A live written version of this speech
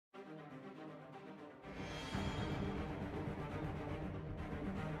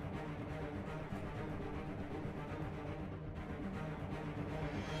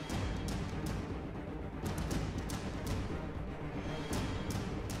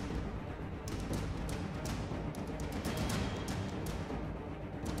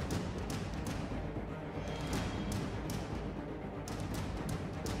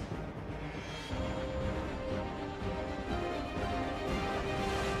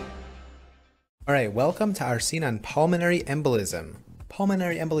Alright, welcome to our scene on pulmonary embolism.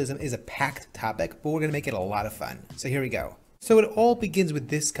 Pulmonary embolism is a packed topic, but we're going to make it a lot of fun. So here we go. So it all begins with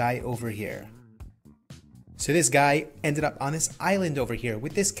this guy over here. So this guy ended up on this island over here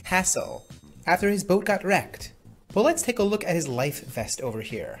with this castle after his boat got wrecked. But let's take a look at his life vest over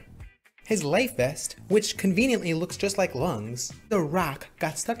here. His life vest, which conveniently looks just like lungs, the rock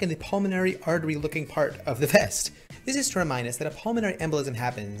got stuck in the pulmonary artery looking part of the vest. This is to remind us that a pulmonary embolism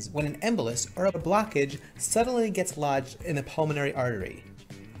happens when an embolus or a blockage suddenly gets lodged in the pulmonary artery.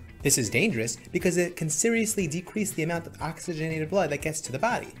 This is dangerous because it can seriously decrease the amount of oxygenated blood that gets to the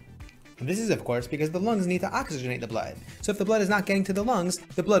body. And this is of course because the lungs need to oxygenate the blood. So if the blood is not getting to the lungs,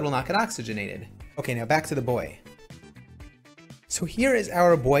 the blood will not get oxygenated. Okay, now back to the boy. So here is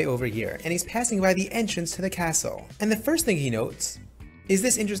our boy over here, and he's passing by the entrance to the castle. And the first thing he notes is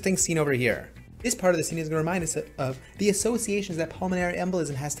this interesting scene over here. This part of the scene is going to remind us of the associations that pulmonary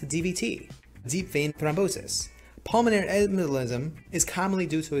embolism has to DVT, deep vein thrombosis. Pulmonary embolism is commonly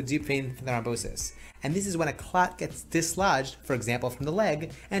due to a deep vein thrombosis, and this is when a clot gets dislodged, for example from the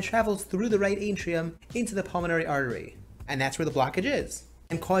leg, and travels through the right atrium into the pulmonary artery. And that's where the blockage is,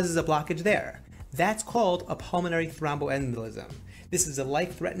 and causes a blockage there. That's called a pulmonary thromboembolism. This is a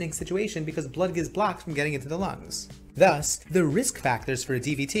life-threatening situation because blood gets blocked from getting into the lungs. Thus, the risk factors for a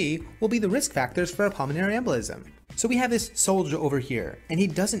DVT will be the risk factors for a pulmonary embolism. So we have this soldier over here, and he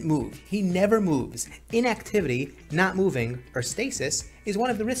doesn't move. He never moves. Inactivity, not moving, or stasis is one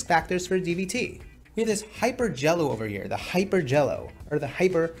of the risk factors for a DVT. We have this hyperjello over here, the hyperjello, or the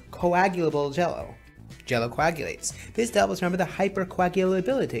hypercoagulable jello. Jello coagulates. This helps us remember the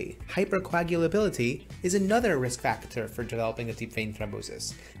hypercoagulability. Hypercoagulability is another risk factor for developing a deep vein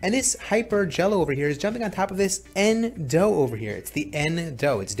thrombosis. And this hyperjello over here is jumping on top of this endo over here. It's the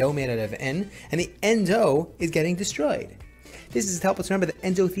endo. It's dough made out of N, and the endo is getting destroyed. This is to help us remember that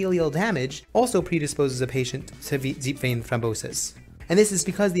endothelial damage also predisposes a patient to deep vein thrombosis. And this is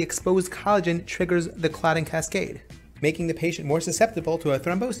because the exposed collagen triggers the clotting cascade, making the patient more susceptible to a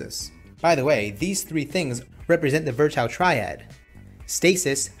thrombosis. By the way, these three things represent the Virchow triad: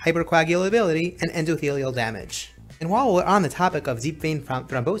 stasis, hypercoagulability, and endothelial damage. And while we're on the topic of deep vein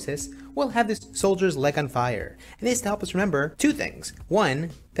thrombosis, we'll have this soldier's leg on fire. And this to help us remember two things. One,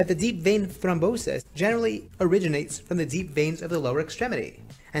 that the deep vein thrombosis generally originates from the deep veins of the lower extremity.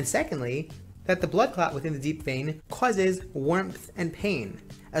 And secondly, that the blood clot within the deep vein causes warmth and pain,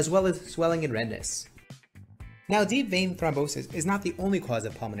 as well as swelling and redness. Now, deep vein thrombosis is not the only cause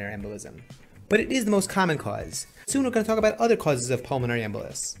of pulmonary embolism, but it is the most common cause. Soon we're going to talk about other causes of pulmonary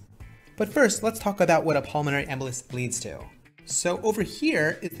embolus. But first, let's talk about what a pulmonary embolus leads to. So over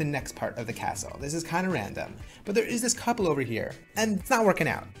here is the next part of the castle. This is kind of random, but there is this couple over here, and it's not working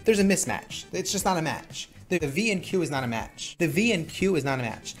out. There's a mismatch. It's just not a match. The V and Q is not a match. The V and Q is not a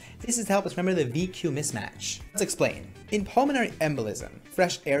match. This is to help us remember the VQ mismatch. Let's explain. In pulmonary embolism,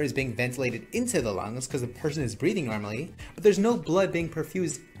 fresh air is being ventilated into the lungs because the person is breathing normally, but there's no blood being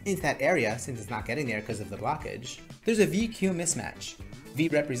perfused into that area since it's not getting there because of the blockage. There's a VQ mismatch, V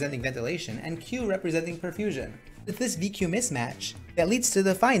representing ventilation and Q representing perfusion. It's this VQ mismatch that leads to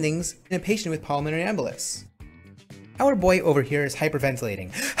the findings in a patient with pulmonary embolus. Our boy over here is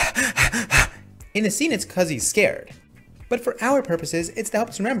hyperventilating. In the scene, it's because he's scared. But for our purposes, it's to help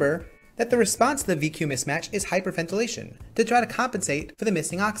us remember that the response to the VQ mismatch is hyperventilation, to try to compensate for the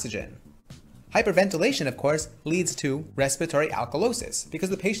missing oxygen. Hyperventilation, of course, leads to respiratory alkalosis, because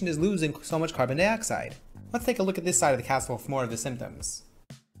the patient is losing so much carbon dioxide. Let's take a look at this side of the castle for more of the symptoms.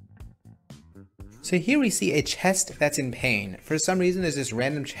 So here we see a chest that's in pain. For some reason, there's this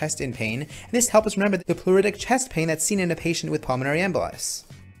random chest in pain, and this helps us remember the pleuritic chest pain that's seen in a patient with pulmonary embolus.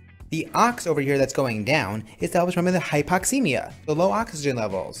 The ox over here that's going down is to help us remember the hypoxemia, the low oxygen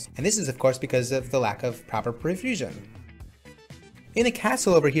levels. And this is of course because of the lack of proper perfusion. In the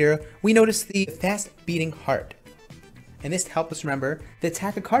castle over here, we notice the fast beating heart. And this helps us remember the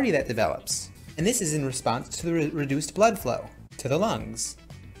tachycardia that develops. And this is in response to the reduced blood flow to the lungs.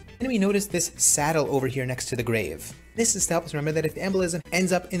 And we notice this saddle over here next to the grave. This is to help us remember that if the embolism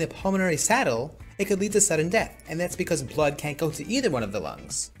ends up in the pulmonary saddle, it could lead to sudden death, and that's because blood can't go to either one of the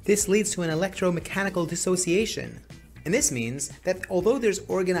lungs. This leads to an electromechanical dissociation. And this means that although there's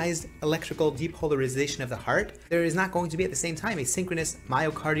organized electrical depolarization of the heart, there is not going to be at the same time a synchronous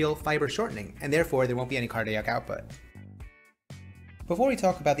myocardial fiber shortening, and therefore there won't be any cardiac output. Before we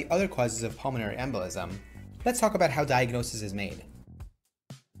talk about the other causes of pulmonary embolism, let's talk about how diagnosis is made.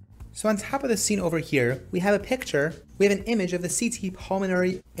 So on top of the scene over here, we have an image of the CT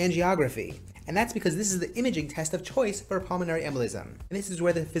pulmonary angiography. And that's because this is the imaging test of choice for pulmonary embolism. And this is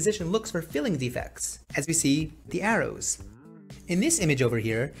where the physician looks for filling defects, as we see the arrows. In this image over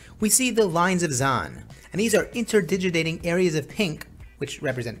here, we see the lines of Zahn, and these are interdigitating areas of pink, which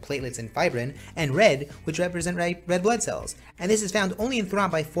represent platelets and fibrin, and red, which represent red blood cells. And this is found only in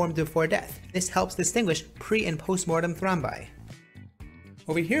thrombi formed before death. This helps distinguish pre- and post-mortem thrombi.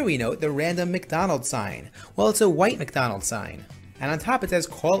 Over here we note the random McDonald sign. Well, it's a white McDonald sign. And on top it says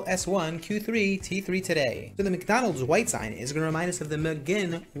call S1 Q3 T3 today. So the McDonald's white sign is going to remind us of the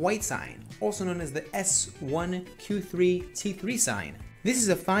McGinn white sign, also known as the S1 Q3 T3 sign. This is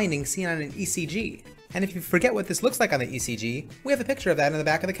a finding seen on an ECG. And if you forget what this looks like on the ECG, we have a picture of that in the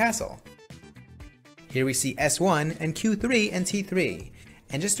back of the castle. Here we see S1 and Q3 and T3.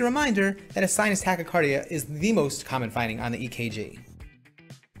 And just a reminder that a sinus tachycardia is the most common finding on the EKG.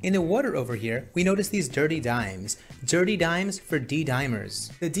 In the water over here, we notice these dirty dimes. Dirty dimes for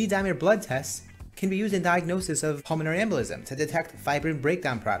D-dimers. The D-dimer blood tests can be used in diagnosis of pulmonary embolism to detect fibrin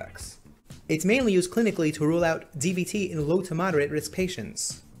breakdown products. It's mainly used clinically to rule out DVT in low to moderate risk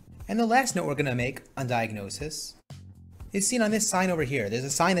patients. And the last note we're going to make on diagnosis is seen on this sign over here. There's a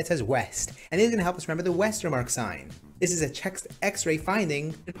sign that says West, and it is going to help us remember the Westermark sign. This is a chest X-ray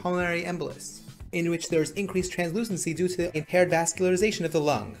finding in pulmonary embolus, in which there's increased translucency due to impaired vascularization of the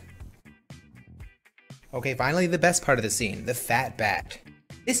lung. Okay, finally the best part of the scene, the fat bat.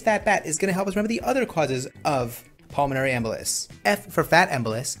 This fat bat is going to help us remember the other causes of pulmonary embolus. F for fat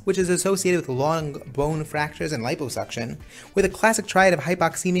embolus, which is associated with long bone fractures and liposuction, with a classic triad of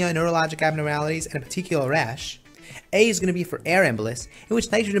hypoxemia, neurologic abnormalities, and a petechial rash. A is going to be for air embolus, in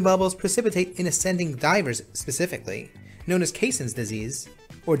which nitrogen bubbles precipitate in ascending divers specifically, known as Caisson's disease,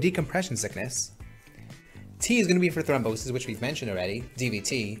 or decompression sickness. T is going to be for thrombosis, which we've mentioned already,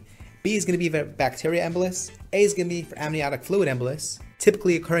 DVT. B is going to be for bacteria embolus. A is going to be for amniotic fluid embolus,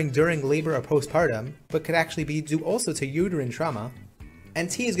 typically occurring during labor or postpartum, but could actually be due also to uterine trauma. And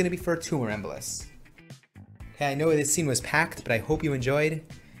T is going to be for tumor embolus. Okay, I know this scene was packed, but I hope you enjoyed.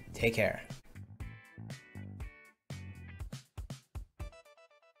 Take care.